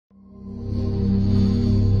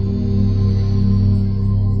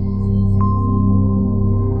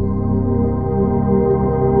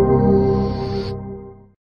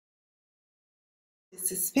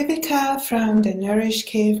Lisa from the Nourished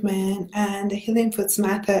Caveman and the Healing Foods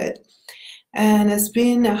Method. And it's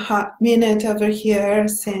been a hot minute over here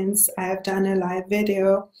since I've done a live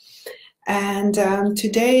video. And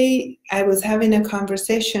today I was having a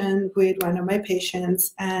conversation with one of my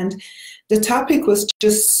patients, and the topic was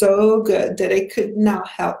just so good that I could not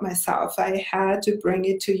help myself. I had to bring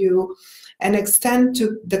it to you and extend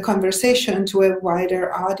to the conversation to a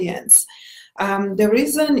wider audience. The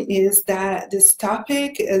reason is that this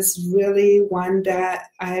topic is really one that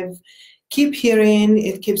I've keep hearing.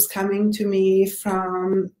 It keeps coming to me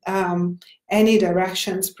from any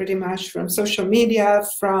directions, pretty much from social media,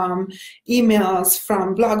 from emails,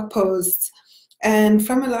 from blog posts, and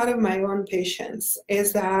from a lot of my own patients,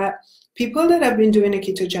 is that people that have been doing a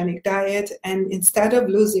ketogenic diet and instead of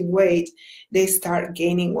losing weight, they start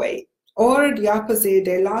gaining weight. Or the opposite,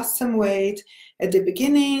 they lost some weight at the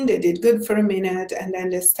beginning, they did good for a minute, and then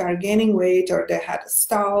they start gaining weight, or they had a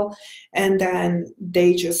stall, and then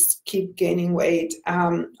they just keep gaining weight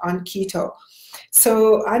on keto.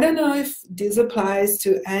 So I don't know if this applies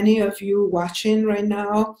to any of you watching right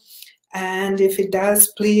now. And if it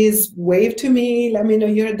does, please wave to me, let me know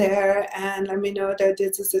you're there, and let me know that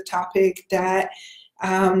this is a topic that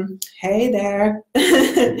hey there.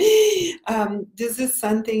 This is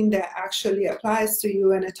something that actually applies to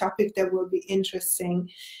you and a topic that will be interesting.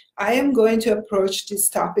 I am going to approach this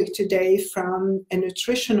topic today from a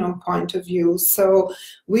nutritional point of view. So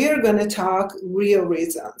we are going to talk real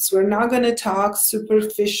reasons. We're not going to talk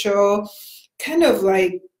superficial, kind of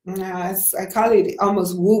like, I call it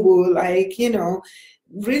almost woo-woo, like, you know,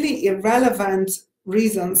 really irrelevant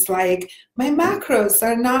reasons like my macros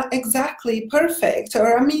are not exactly perfect,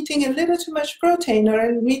 or I'm eating a little too much protein, or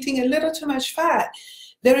I'm eating a little too much fat.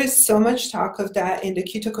 There is so much talk of that in the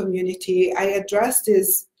keto community. I address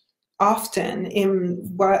this often in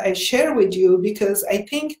what I share with you because I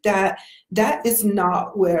think that that is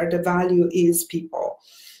not where the value is, people.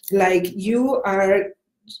 Like, you are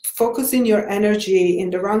focusing your energy in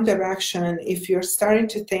the wrong direction if you're starting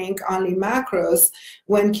to think only macros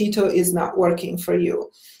when keto is not working for you.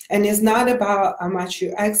 And it's not about how much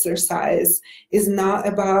you exercise, it's not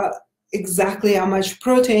about exactly how much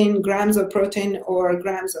protein, grams of protein or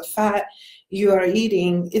grams of fat you are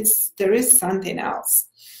eating. There is something else.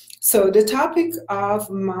 So the topic of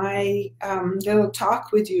my little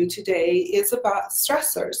talk with you today is about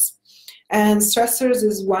stressors. And stressors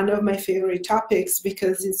is one of my favorite topics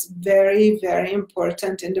because it's very, very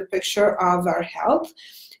important in the picture of our health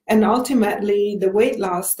and ultimately the weight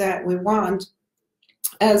loss that we want,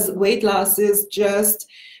 as weight loss is just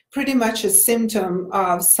pretty much a symptom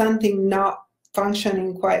of something not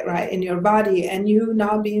functioning quite right in your body and you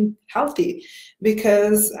not being healthy.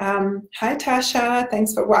 Because, hi Tasha,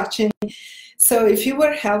 thanks for watching. So if you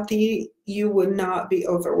were healthy, you would not be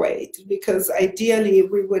overweight, because ideally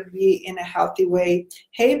we would be in a healthy way.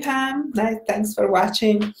 Hey Pam, thanks for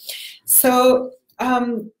watching. So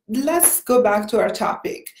let's go back to our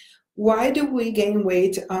topic. Why do we gain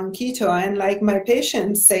weight on keto? And like my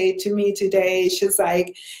patient say to me today, she's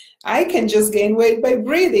like, I can just gain weight by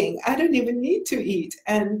breathing. I don't even need to eat.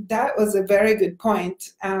 And that was a very good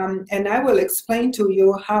point. And I will explain to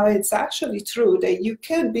you how it's actually true that you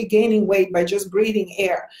can be gaining weight by just breathing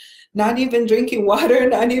air, not even drinking water,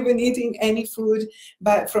 not even eating any food,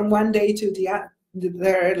 but from one day to the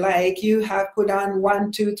other, like you have put on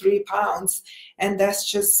 1, 2, 3 pounds. And that's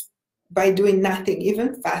just by doing nothing,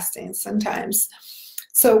 even fasting sometimes.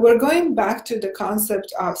 So we're going back to the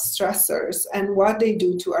concept of stressors and what they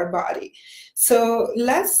do to our body. So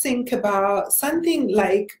let's think about something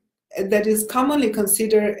like that is commonly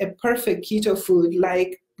considered a perfect keto food,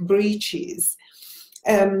 like brie cheese.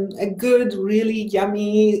 A good, really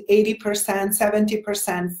yummy 80%,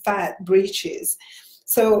 70% fat brie cheese.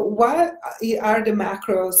 So what are the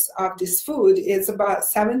macros of this food? It's about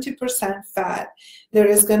 70% fat. There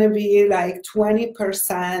is going to be like 20%,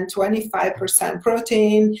 25%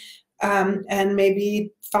 protein, and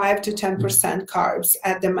maybe 5 to 10% carbs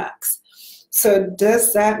at the max. So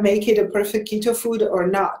does that make it a perfect keto food or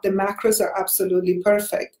not? The macros are absolutely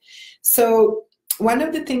perfect. So one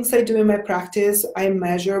of the things I do in my practice, I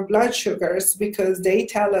measure blood sugars because they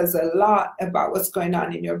tell us a lot about what's going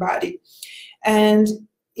on in your body. And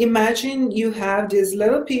imagine you have this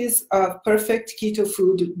little piece of perfect keto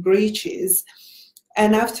food, brie cheese,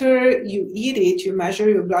 and after you eat it, you measure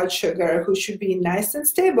your blood sugar, which should be nice and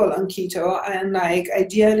stable on keto, and like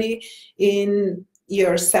ideally in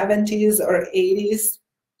your 70s or 80s,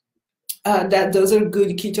 that those are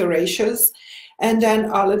good keto ratios. And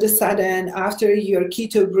then all of a sudden, after your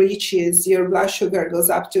keto brie cheese, your blood sugar goes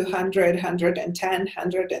up to 100, 110,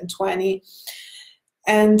 120.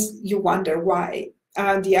 And you wonder why.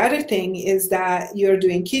 The other thing is that you're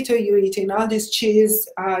doing keto, you're eating all this cheese,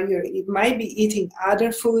 you might be eating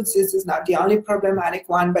other foods. This is not the only problematic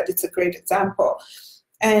one, but it's a great example.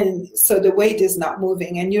 And so the weight is not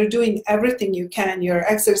moving, and you're doing everything you can. You're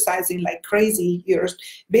exercising like crazy. You're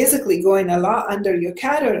basically going a lot under your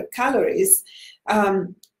calories.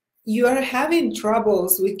 You are having trouble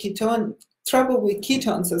with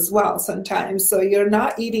ketones as well sometimes. So you're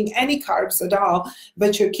not eating any carbs at all,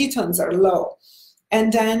 but your ketones are low.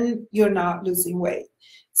 And then you're not losing weight.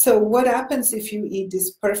 So what happens if you eat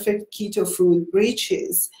this perfect keto food,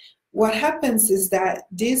 riches? What happens is that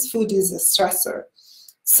this food is a stressor.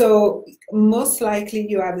 So most likely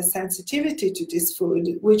you have a sensitivity to this food,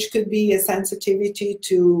 which could be a sensitivity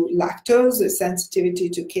to lactose, a sensitivity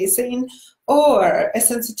to casein, or a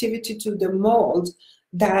sensitivity to the mold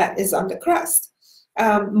that is on the crust.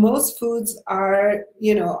 Most foods are,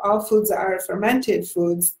 all foods are fermented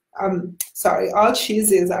foods. All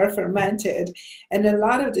cheeses are fermented, and a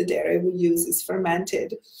lot of the dairy we use is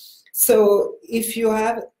fermented. So if you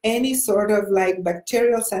have any sort of like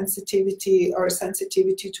bacterial sensitivity or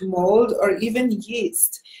sensitivity to mold or even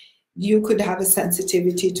yeast, you could have a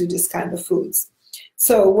sensitivity to this kind of foods.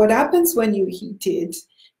 So what happens when you heat it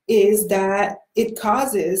is that it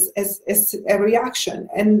causes a reaction,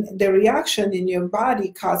 and the reaction in your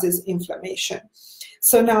body causes inflammation.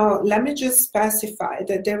 So now let me just specify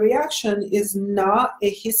that the reaction is not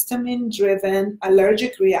a histamine-driven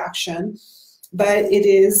allergic reaction, but it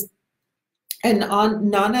is a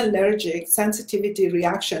non-allergic sensitivity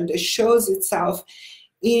reaction that shows itself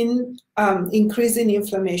in increasing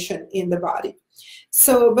inflammation in the body.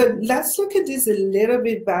 So, but let's look at this a little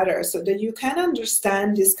bit better so that you can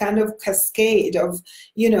understand this kind of cascade of,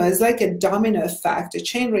 it's like a domino effect, a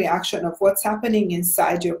chain reaction of what's happening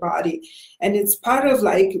inside your body. And it's part of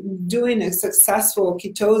like doing a successful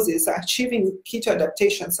ketosis, achieving keto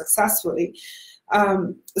adaptation successfully.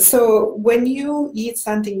 So when you eat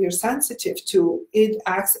something you're sensitive to, it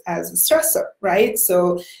acts as a stressor, right?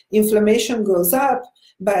 So inflammation goes up,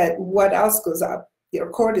 but what else goes up? Your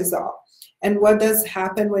cortisol. And what does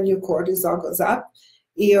happen when your cortisol goes up?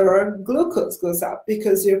 Your glucose goes up,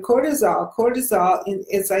 because your cortisol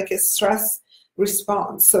is like a stress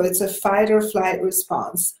response. So it's a fight or flight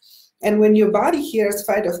response. And when your body hears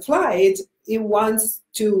fight or flight, it wants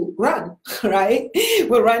to run, right?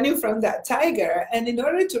 We're running from that tiger. And in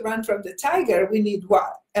order to run from the tiger, we need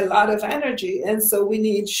what? A lot of energy. And so we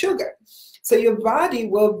need sugar. So your body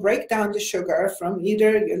will break down the sugar from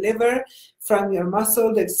either your liver, from your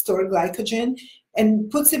muscle that store glycogen, and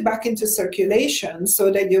puts it back into circulation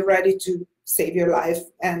so that you're ready to save your life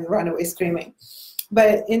and run away screaming.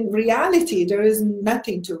 But in reality, there is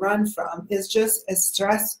nothing to run from. It's just a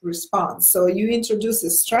stress response. So you introduce a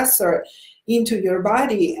stressor into your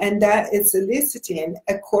body, and that is eliciting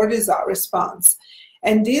a cortisol response.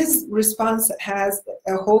 And this response has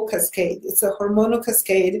a whole cascade. It's a hormonal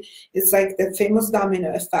cascade. It's like the famous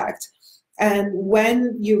domino effect. And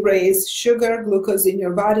when you raise sugar, glucose in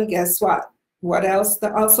your body, guess what? What else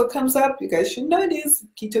that also comes up? You guys should know this,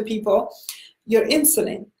 keto people, your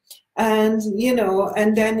insulin. And,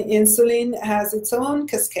 and then insulin has its own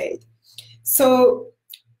cascade. So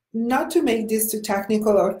not to make this too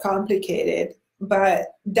technical or complicated, but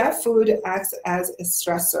that food acts as a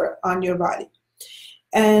stressor on your body.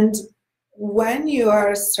 And when you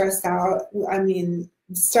are stressed out,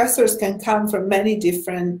 stressors can come from many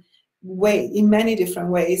different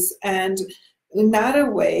ways. And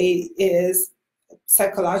another way is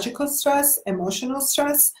psychological stress, emotional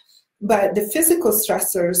stress, but the physical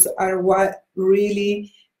stressors are what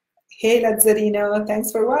really, hey Lazzarino,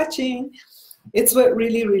 thanks for watching. It's what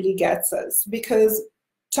really, really gets us, because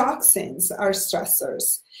toxins are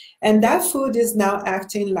stressors. And that food is now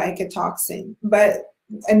acting like a toxin. But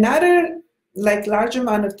another large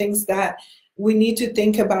amount of things that we need to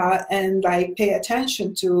think about and pay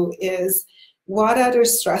attention to is what other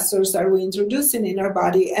stressors are we introducing in our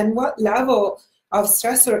body, and what level of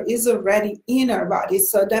stressor is already in our body.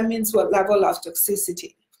 So that means what level of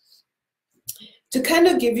toxicity. To kind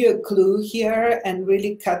of give you a clue here and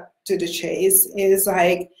really cut to the chase is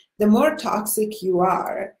the more toxic you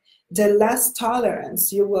are, the less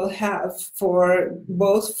tolerance you will have for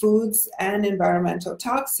both foods and environmental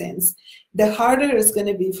toxins, the harder it's going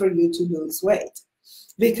to be for you to lose weight.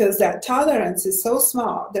 Because that tolerance is so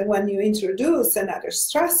small that when you introduce another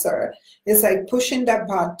stressor, it's like pushing that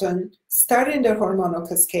button, starting the hormonal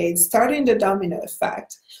cascade, starting the domino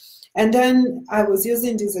effect. And then I was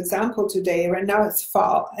using this example today. Right now it's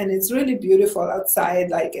fall, and it's really beautiful outside.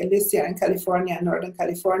 Like Alicia in California, Northern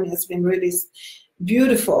California, has been really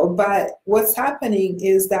beautiful. But what's happening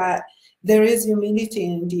is that there is humidity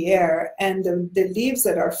in the air, and the leaves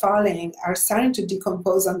that are falling are starting to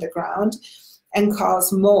decompose on the ground and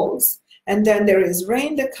cause molds. And then there is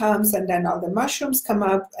rain that comes, and then all the mushrooms come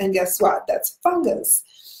up, and guess what? That's fungus.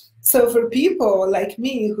 So for people like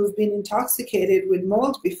me who've been intoxicated with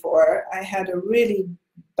mold before, I had a really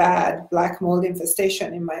bad black mold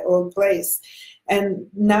infestation in my old place. And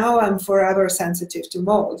now I'm forever sensitive to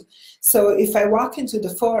mold. So if I walk into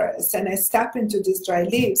the forest and I step into these dry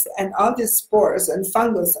leaves and all these spores and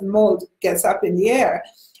fungus and mold gets up in the air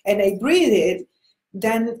and I breathe it,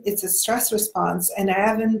 then it's a stress response, and I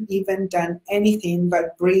haven't even done anything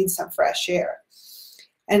but breathe some fresh air.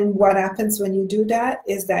 And what happens when you do that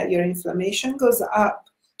is that your inflammation goes up,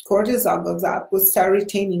 cortisol goes up, we start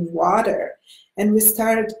retaining water, and we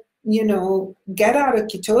start, get out of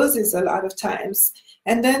ketosis a lot of times.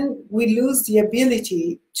 And then we lose the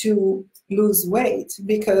ability to lose weight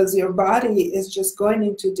because your body is just going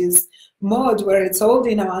into this mode where it's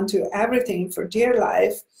holding on to everything for dear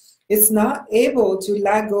life. It's not able to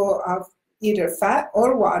let go of either fat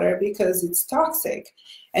or water because it's toxic,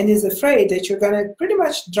 and is afraid that you're going to pretty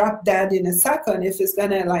much drop dead in a second if it's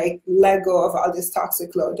going to let go of all this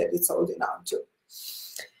toxic load that it's holding on to.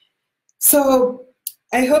 So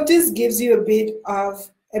I hope this gives you a bit of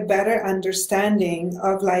a better understanding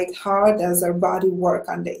of how does our body work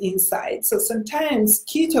on the inside. So sometimes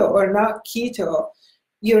keto or not keto,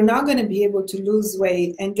 you're not going to be able to lose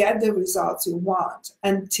weight and get the results you want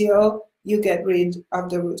until you get rid of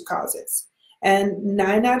the root causes. And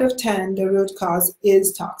 9 out of 10, the root cause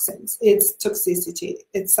is toxins. It's toxicity.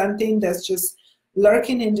 It's something that's just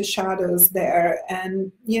lurking in the shadows there.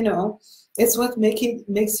 And, it's what makes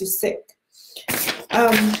you sick.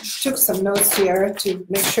 Took some notes here to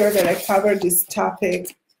make sure that I covered this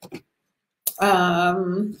topic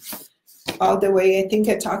all the way. I think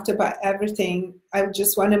I talked about everything. I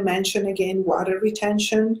just want to mention again water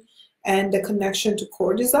retention and the connection to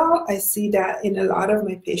cortisol. I see that in a lot of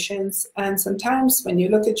my patients. And sometimes when you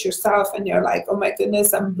look at yourself and you're like, oh my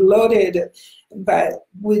goodness, I'm bloated, but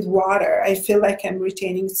with water, I feel like I'm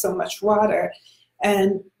retaining so much water.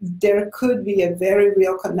 And there could be a very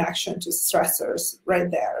real connection to stressors right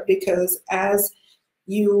there, because as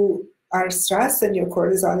you are stressed and your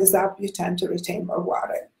cortisol is up, you tend to retain more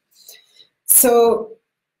water. So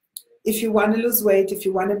if you want to lose weight, if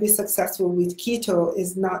you want to be successful with keto,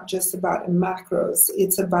 it's not just about macros.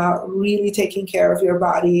 It's about really taking care of your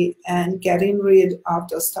body and getting rid of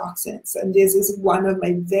those toxins. And this is one of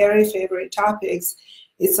my very favorite topics.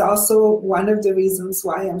 It's also one of the reasons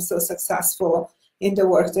why I'm so successful in the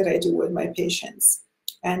work that I do with my patients.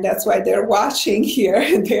 And that's why they're watching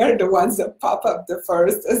here. They are the ones that pop up the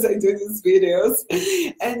first as I do these videos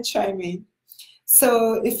and chime in.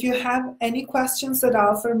 So if you have any questions at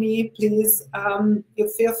all for me, please you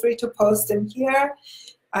feel free to post them here.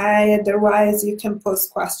 Otherwise, you can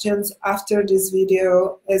post questions after this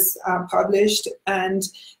video is published, and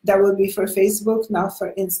that will be for Facebook, not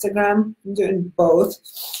for Instagram. I'm doing both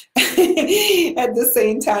at the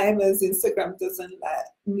same time, as Instagram doesn't let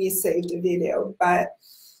me save the video. But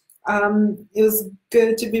it was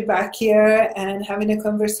good to be back here and having a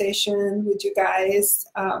conversation with you guys.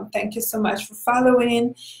 Thank you so much for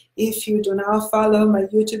following. If you do not follow my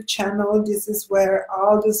YouTube channel, this is where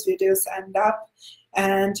all those videos end up.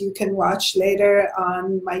 And you can watch later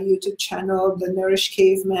on my YouTube channel, The Nourished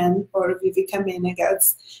Caveman, or Viveka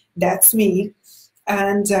Menegat's. That's me.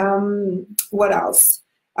 And what else?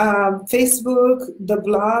 Facebook, the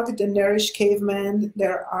blog, The Nourished Caveman.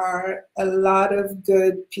 There are a lot of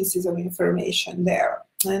good pieces of information there.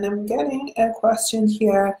 And I'm getting a question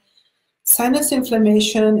here. Sinus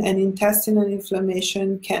inflammation and intestinal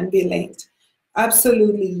inflammation can be linked.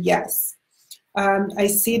 Absolutely, yes. I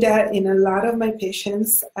see that in a lot of my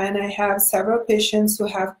patients, and I have several patients who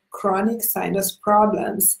have chronic sinus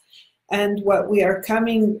problems. And what we are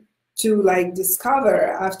coming to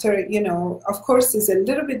discover after, of course, is a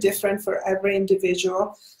little bit different for every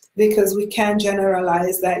individual, because we can't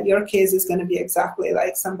generalize that your case is going to be exactly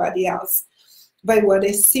like somebody else. But what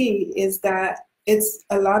I see is that it's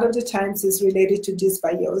a lot of the times is related to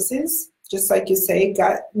dysbiosis, just like you say,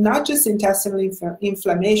 not just intestinal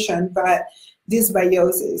inflammation, but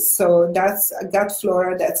dysbiosis. So that's a gut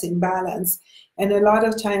flora that's imbalanced. And a lot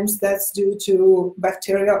of times that's due to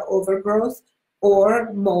bacterial overgrowth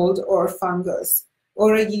or mold or fungus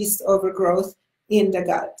or a yeast overgrowth in the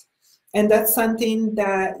gut. And that's something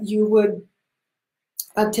that you would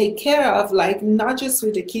take care of, not just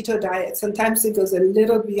with the keto diet. Sometimes it goes a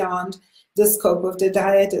little beyond the scope of the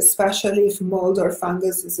diet, especially if mold or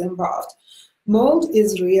fungus is involved. Mold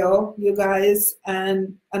is real, you guys,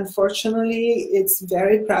 and unfortunately, it's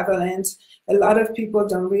very prevalent. A lot of people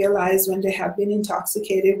don't realize when they have been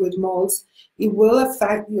intoxicated with molds, it will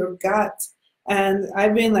affect your gut. And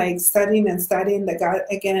I've been like studying and studying the gut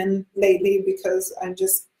again lately because I'm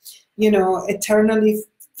just, eternally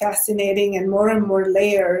fascinating and more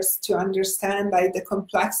layers to understand like the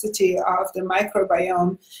complexity of the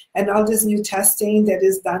microbiome and all this new testing that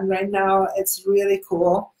is done right now. It's really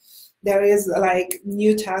cool. There is like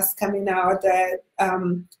new tests coming out that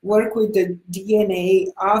work with the DNA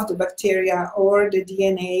of the bacteria or the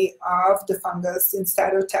DNA of the fungus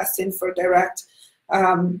instead of testing for direct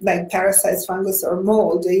like parasites, fungus, or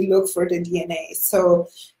mold. They look for the DNA. So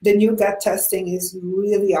the new gut testing is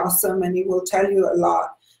really awesome, and it will tell you a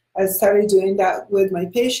lot. I started doing that with my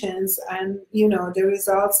patients, and the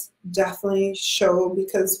results definitely show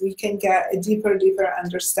because we can get a deeper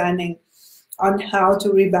understanding on how to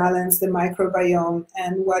rebalance the microbiome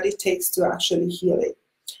and what it takes to actually heal it.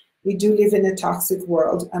 We do live in a toxic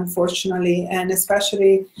world, unfortunately, and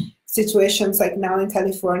especially situations like now in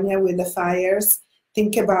California with the fires.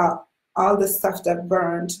 Think about all the stuff that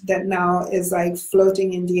burned that now is like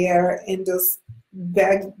floating in the air in those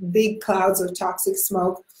big clouds of toxic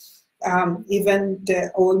smoke. Even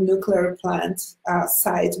the old nuclear plant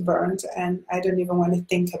site burned, and I don't even want to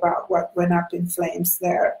think about what went up in flames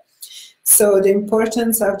there. So the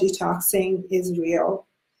importance of detoxing is real.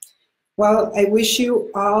 Well, I wish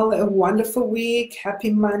you all a wonderful week.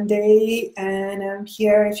 Happy Monday. And I'm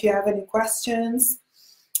here if you have any questions.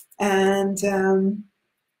 And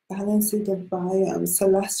balancing the biome,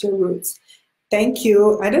 celestial roots. Thank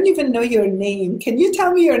you. I don't even know your name. Can you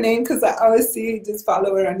tell me your name? Because I always see this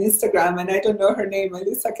follower on Instagram and I don't know her name. At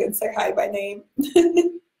least I can say hi by name.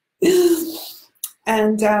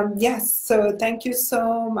 And yes, so thank you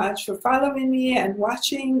so much for following me and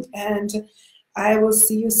watching. And I will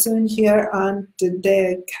see you soon here on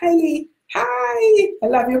the Kylie. Hi, I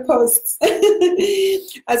love your posts.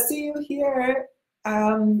 I'll see you here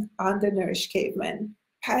on the Nourish Caveman.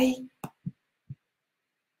 Bye.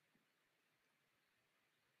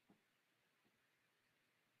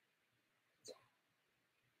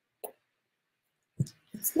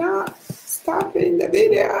 It's not stopping the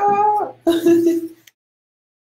video.